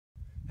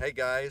Hey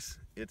guys,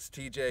 it's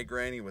TJ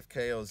Graney with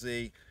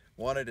KOZ.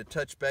 Wanted to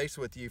touch base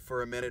with you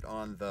for a minute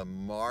on the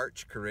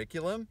March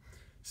curriculum.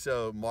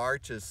 So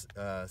March is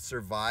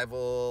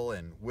survival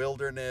and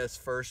wilderness,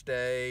 first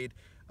aid,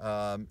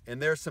 and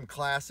there's some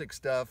classic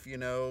stuff, you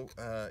know.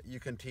 You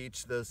can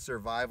teach the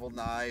survival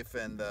knife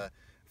and the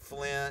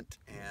flint,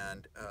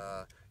 and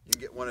you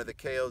can get one of the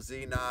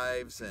KOZ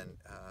knives, and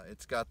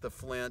it's got the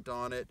flint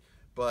on it.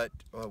 But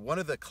one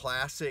of the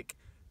classic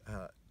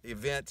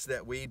events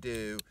that we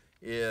do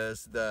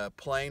is the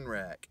plane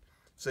wreck.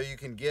 So you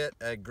can get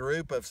a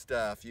group of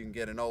stuff. You can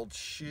get an old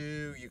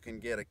shoe, you can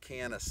get a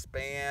can of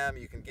Spam,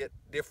 you can get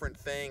different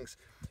things,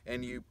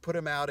 and you put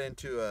them out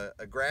into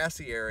a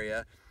grassy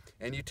area,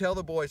 and you tell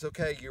the boys,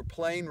 okay, you're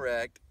plane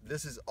wrecked,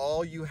 this is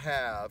all you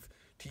have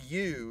to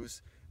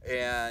use,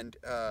 and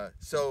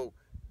so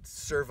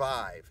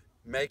survive,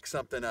 make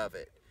something of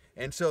it.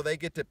 And so they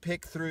get to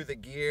pick through the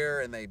gear,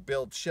 and they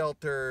build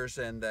shelters,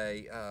 and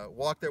they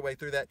walk their way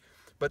through that.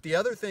 But the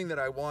other thing that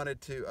I wanted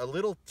to, a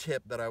little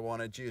tip that I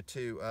wanted you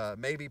to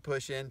maybe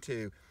push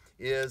into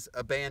is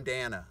a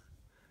bandana.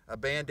 A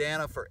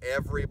bandana for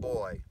every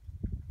boy.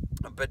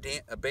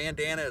 A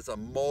bandana is a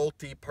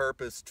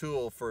multi-purpose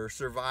tool for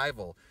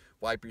survival.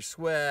 Wipe your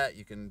sweat,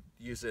 you can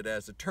use it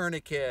as a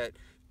tourniquet.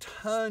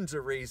 Tons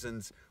of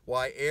reasons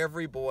why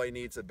every boy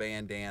needs a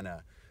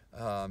bandana.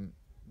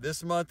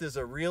 This month is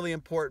a really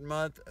important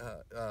month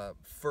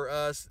for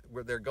us.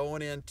 They're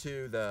going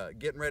into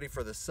getting ready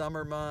for the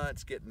summer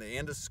months, getting the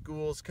end of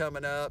school's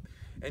coming up,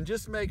 and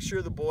just make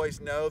sure the boys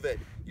know that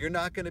you're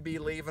not going to be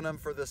leaving them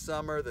for the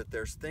summer, that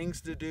there's things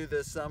to do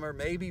this summer.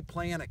 Maybe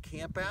plan a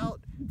camp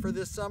out for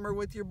this summer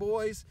with your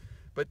boys,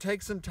 but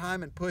take some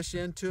time and push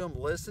into them,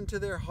 listen to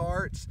their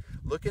hearts,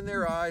 look in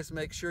their eyes,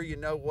 make sure you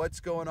know what's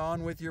going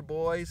on with your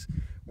boys.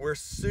 We're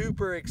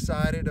super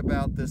excited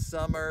about this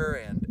summer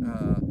and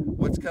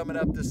what's coming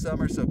up this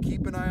summer, so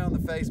keep an eye on the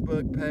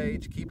Facebook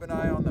page, keep an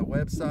eye on the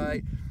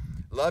website.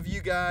 Love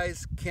you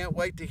guys. Can't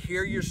wait to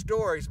hear your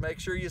stories. Make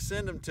sure you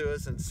send them to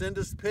us and send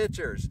us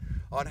pictures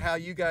on how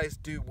you guys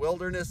do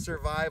wilderness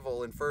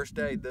survival and first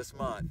aid this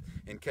month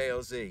in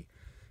KOZ.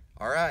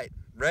 All right,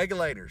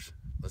 regulators,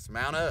 let's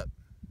mount up.